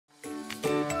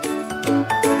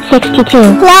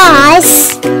62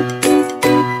 plus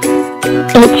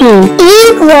 18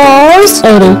 equals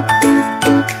 80.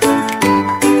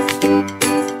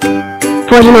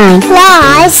 49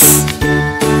 plus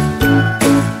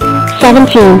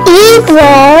 17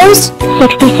 equals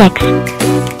 66.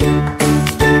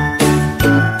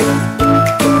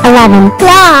 11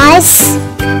 plus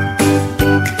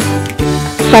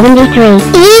 73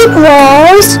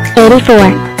 equals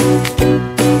 84.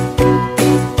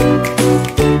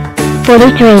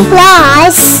 43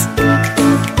 plus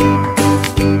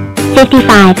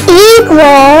 55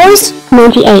 equals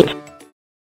 98.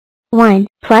 1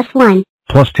 plus 1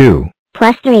 plus 2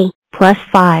 plus 3 plus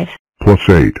 5 plus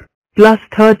 8 plus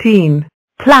 13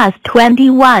 plus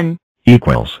 21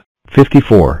 equals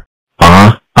 54.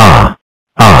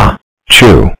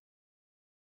 Chew.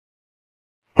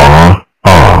 Chew.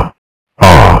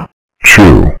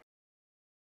 Chew.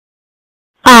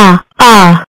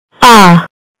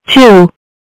 Chew.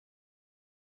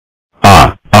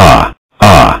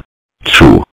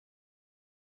 Chew.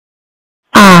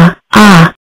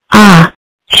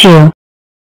 Chew.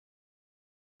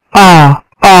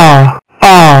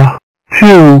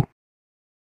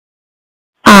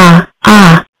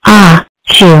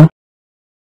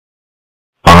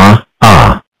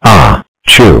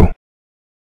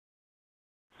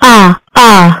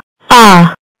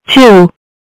 Chew.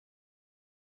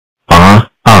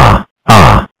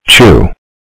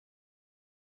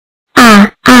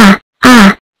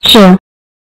 Chew.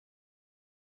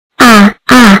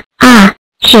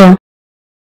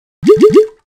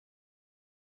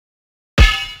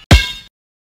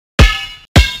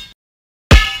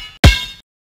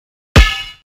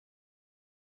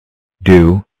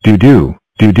 Chew. Chew.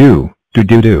 Chew.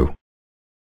 Chew. Do.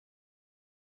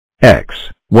 X,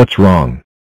 what's wrong?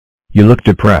 You look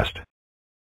depressed.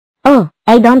 Oh,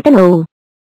 I don't know.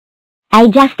 I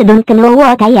just don't know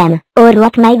what I am, or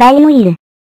what my value is.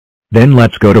 Then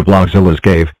let's go to Blockzilla's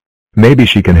cave. Maybe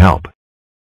she can help.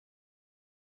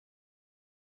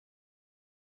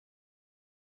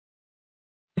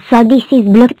 So this is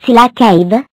Blockzilla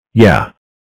cave? Yeah.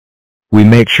 We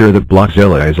make sure that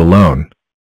Blockzilla is alone.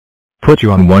 Put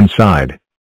you on one side.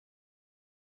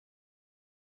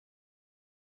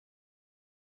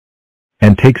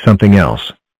 And take something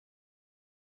else.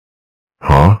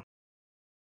 Huh?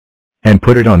 And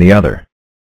put it on the other.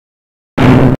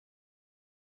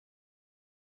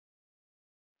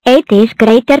 It is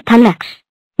greater than X.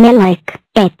 Me like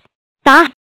it.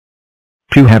 Ta.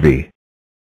 Too heavy.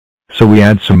 So we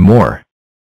add some more.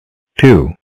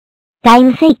 2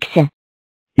 Times 6.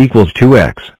 equals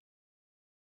 2x.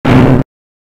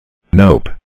 Nope.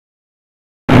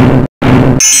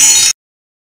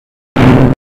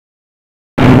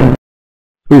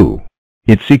 Ooh,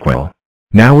 it's equal.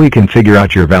 Now we can figure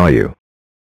out your value.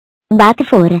 But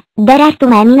there are too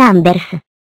many numbers.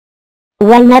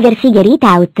 We'll never figure it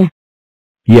out.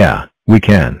 Yeah, we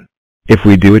can. If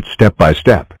we do it step by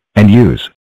step, and use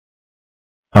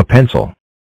a pencil.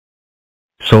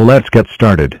 So let's get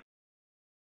started.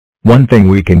 One thing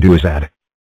we can do is add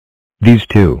these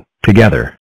two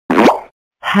together.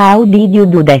 How did you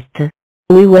do that?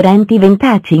 We weren't even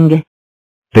touching.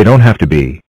 They don't have to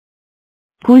be.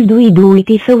 Could we do it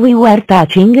if we were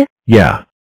touching? Yeah.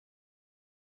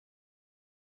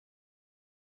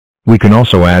 We can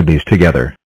also add these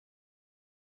together.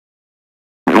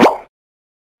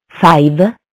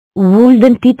 5.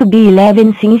 Wouldn't it be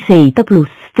 11 since 8 plus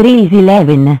 3 is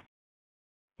 11?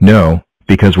 No,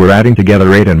 because we're adding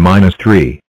together 8 and minus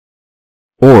 3.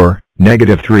 Or,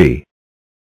 negative 3.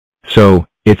 So,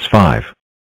 it's 5.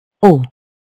 Oh.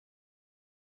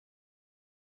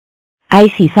 I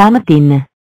see something.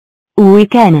 We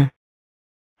can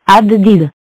add this.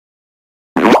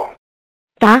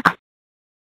 Ta.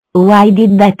 Why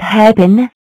did that happen?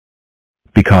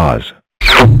 Because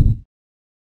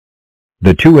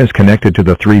the 2 is connected to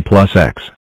the 3 plus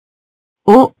x.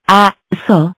 Oh,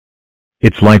 so.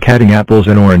 It's like adding apples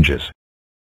and oranges.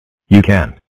 You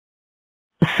can.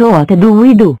 So what do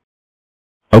we do?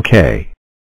 Okay.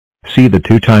 See the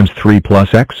 2 times 3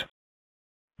 plus x?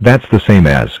 That's the same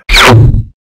as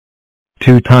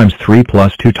 2 times 3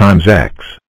 plus 2 times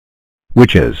x,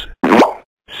 which is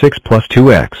 6 plus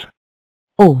 2x.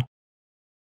 Oh.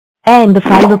 And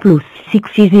 5 plus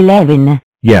 6 is 11.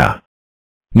 Yeah.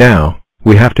 Now,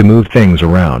 we have to move things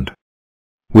around.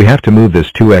 We have to move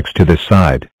this 2x to this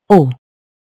side. Oh.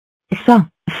 So,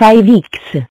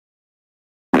 5x.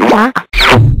 Ta.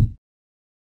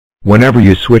 Whenever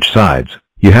you switch sides,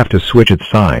 you have to switch its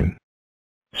sign.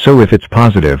 So if it's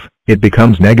positive, it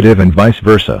becomes negative and vice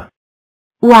versa.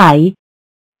 Why?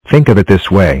 Think of it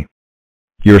this way.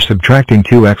 You're subtracting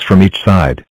 2x from each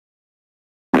side.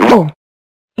 Oh.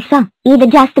 So,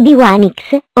 it'd just be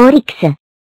 1x, or x.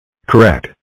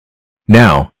 Correct.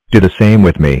 Now, do the same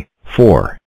with me,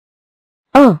 4.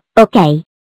 Oh, okay.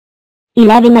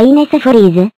 11 minus 4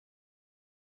 is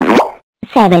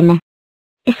 7.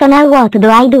 So now what do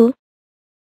I do?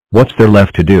 What's there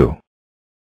left to do?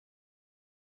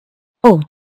 Oh.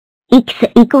 X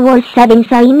equals 7,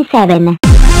 so in 7.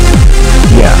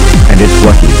 Yeah, and it's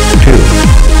lucky, too.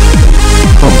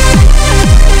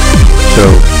 So,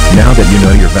 now that you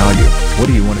know your value, what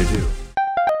do you want to do?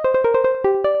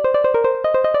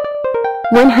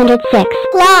 106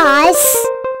 plus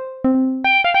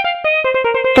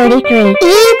 33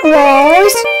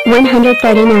 equals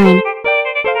 139.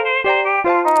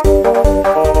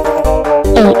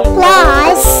 8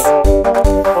 plus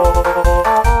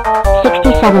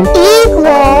 67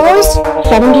 equals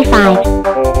 75.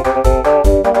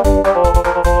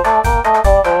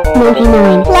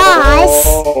 99 plus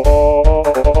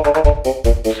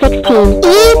 16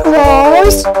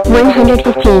 equals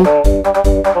 115.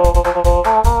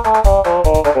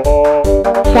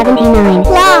 79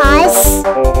 plus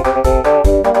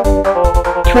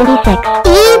 26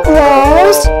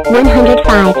 equals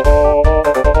 105.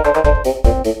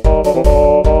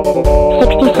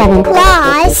 67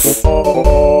 plus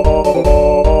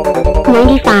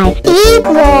 95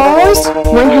 equals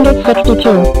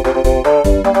 162.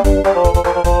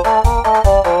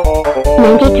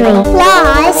 93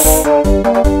 plus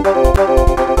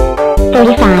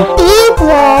 35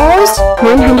 equals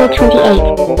 128.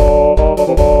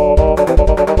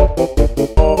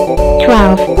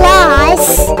 12 plus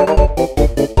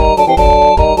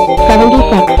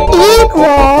 76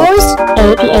 equals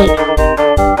 88.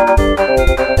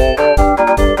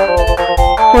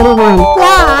 41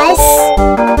 plus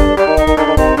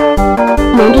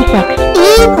 96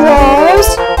 equals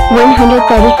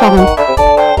 137.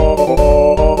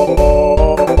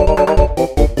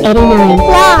 89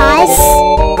 plus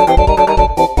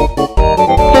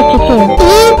 52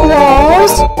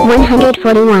 equals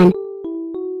 141.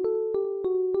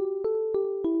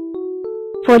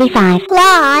 45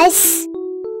 plus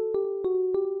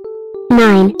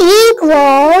 9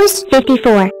 equals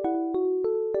 54.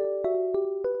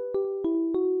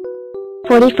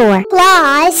 44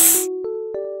 plus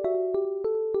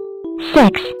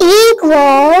 6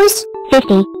 equals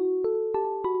 50.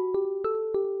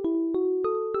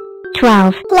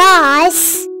 12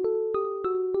 plus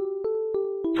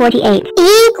 48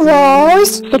 equals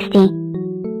 60.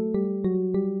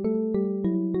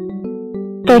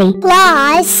 30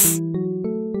 plus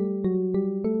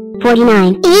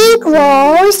 49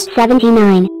 equals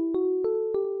 79.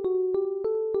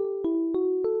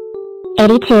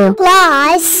 82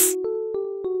 plus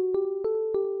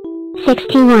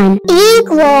 61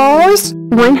 equals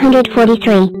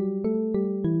 143.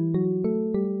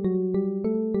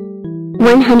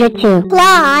 102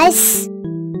 plus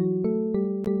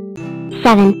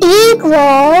 7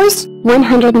 equals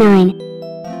 109.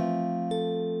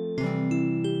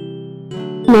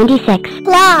 96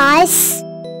 plus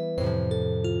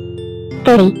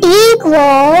 30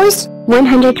 equals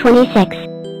 126.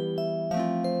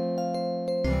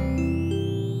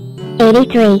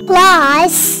 83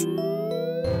 plus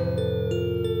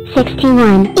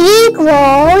 61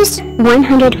 equals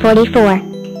 144.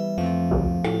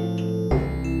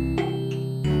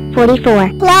 44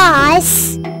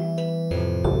 plus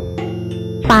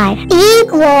 5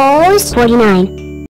 equals 49.